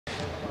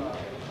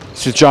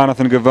This is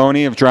Jonathan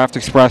Gavoni of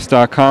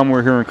DraftExpress.com.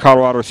 We're here in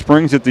Colorado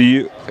Springs at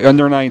the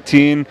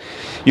Under-19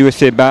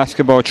 USA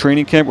Basketball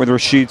Training Camp with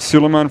Rasheed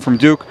Sulaimon from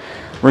Duke.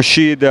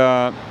 Rasheed,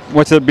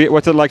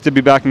 what's it like to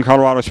be back in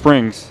Colorado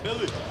Springs?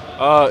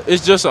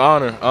 It's just an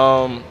honor.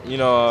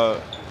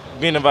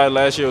 Being invited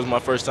last year was my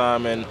first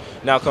time, and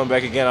now coming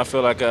back again, I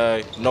feel like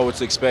I know what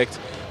to expect.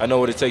 I know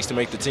what it takes to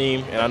make the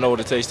team, and I know what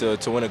it takes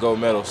to win a gold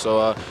medal.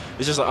 So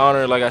it's just an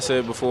honor, like I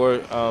said before,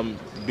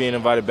 being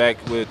invited back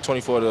with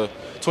 24 to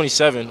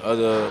 27 of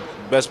the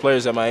best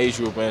players at my age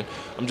group, and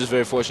I'm just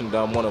very fortunate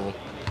that I'm one of them.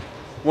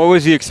 What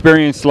was the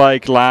experience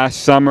like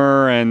last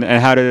summer, and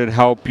how did it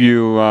help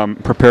you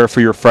prepare for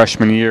your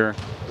freshman year?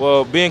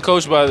 Well, being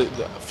coached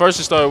first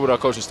it started with our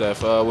coaching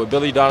staff, with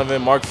Billy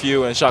Donovan, Mark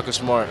Few, and Shaka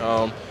Smart.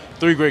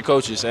 Three great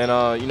coaches, and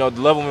the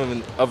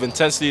level of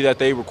intensity that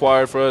they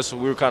required for us,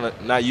 we were kind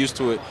of not used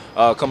to it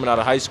coming out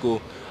of high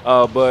school.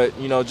 But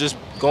just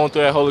going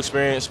through that whole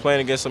experience,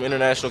 playing against some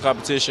international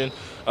competition,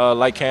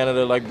 like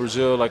Canada, like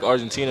Brazil, like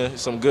Argentina,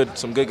 some good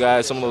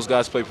guys. Some of those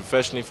guys play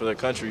professionally for their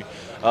country.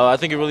 I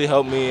think it really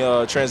helped me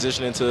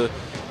transition into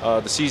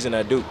the season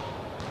at Duke.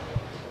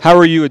 How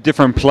are you a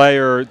different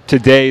player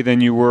today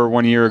than you were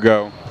 1 year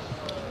ago?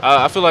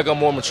 I feel like I'm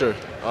more mature.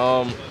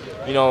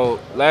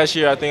 Last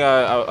year I think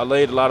I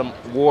laid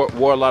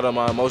wore a lot of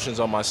my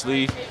emotions on my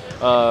sleeve.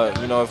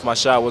 If my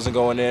shot wasn't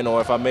going in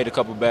or if I made a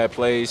couple bad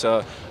plays,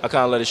 I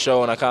kind of let it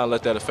show, and I kind of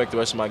let that affect the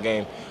rest of my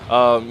game.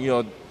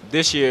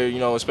 This year,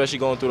 especially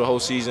going through the whole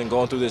season,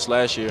 going through this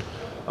last year,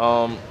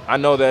 I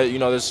know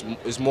that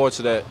there's more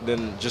to that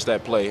than just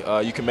that play.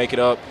 You can make it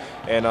up,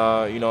 and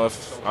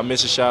if I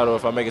miss a shot or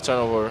if I make a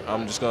turnover,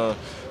 I'm just gonna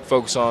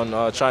focus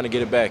on trying to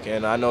get it back.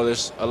 And I know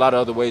there's a lot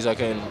of other ways I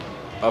can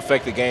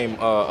affect the game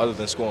other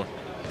than scoring.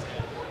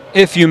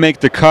 If you make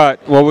the cut,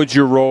 what would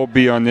your role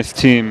be on this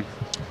team?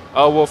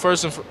 Well,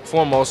 first and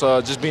foremost,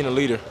 just being a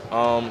leader.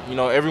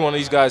 Every one of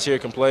these guys here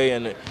can play,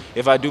 and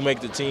if I do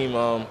make the team,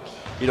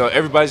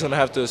 everybody's going to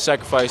have to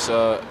sacrifice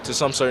to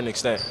some certain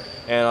extent.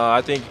 And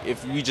I think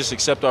if we just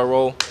accept our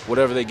role,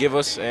 whatever they give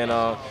us, and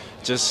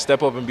just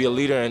step up and be a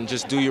leader and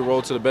just do your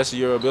role to the best of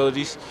your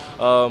abilities,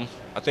 I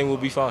think we'll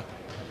be fine.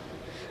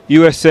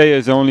 USA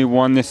has only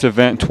won this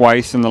event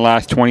twice in the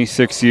last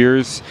 26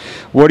 years.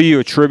 What do you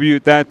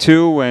attribute that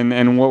to,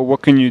 and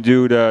what can you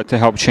do to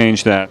help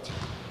change that?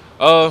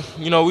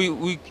 We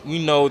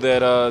know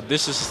that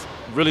this is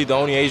really the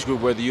only age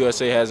group where the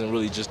USA hasn't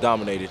really just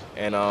dominated,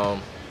 and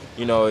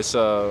it's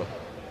a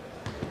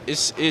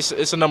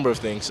number of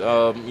things.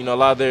 A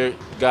lot of their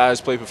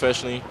guys play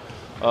professionally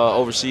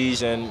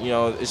overseas, and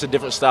it's a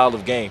different style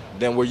of game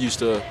than we're used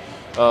to.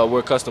 We're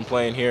accustomed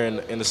playing here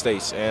in the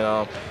States,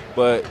 and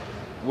but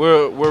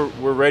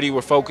we're ready.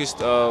 We're focused.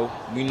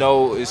 We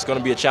know it's going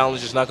to be a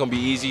challenge. It's not going to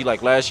be easy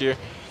like last year,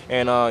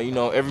 and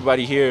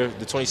everybody here,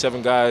 the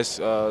 27 guys.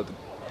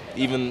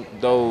 Even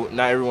though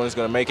not everyone is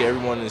going to make it,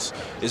 everyone is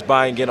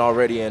buying in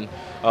already and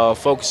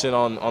focusing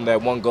on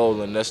that one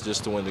goal, and that's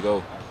just to win the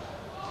gold.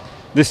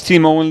 This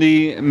team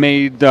only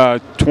made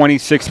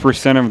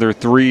 26% of their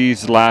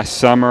threes last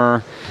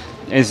summer.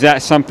 Is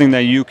that something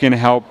that you can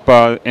help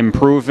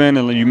improve in?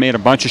 And you made a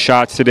bunch of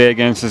shots today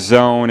against the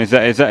zone. Is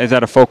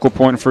that a focal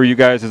point for you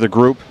guys as a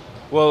group?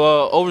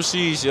 Well,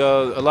 overseas,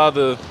 a lot of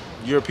the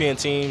European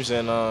teams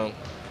and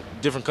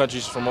different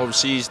countries from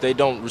overseas, they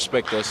don't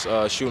respect us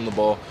shooting the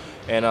ball.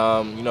 And,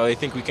 they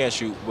think we can't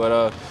shoot.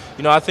 But,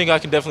 I think I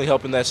can definitely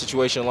help in that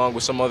situation along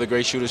with some other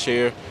great shooters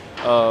here.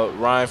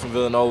 Ryan from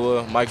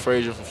Villanova, Mike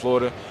Frazier from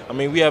Florida. I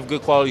mean, we have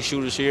good quality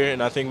shooters here,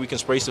 and I think we can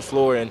space the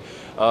floor and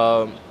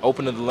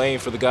open the lane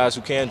for the guys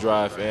who can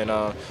drive. And,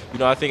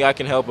 I think I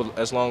can help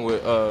as long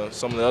with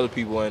some of the other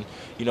people. And,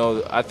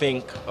 I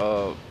think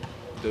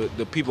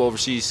the people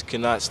overseas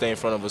cannot stay in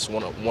front of us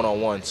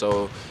one-on-one.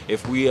 So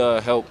if we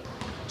help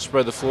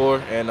spread the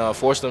floor and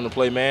force them to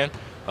play man,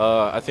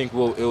 I think it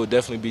will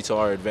definitely be to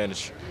our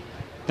advantage.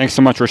 Thanks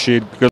so much, Rasheed.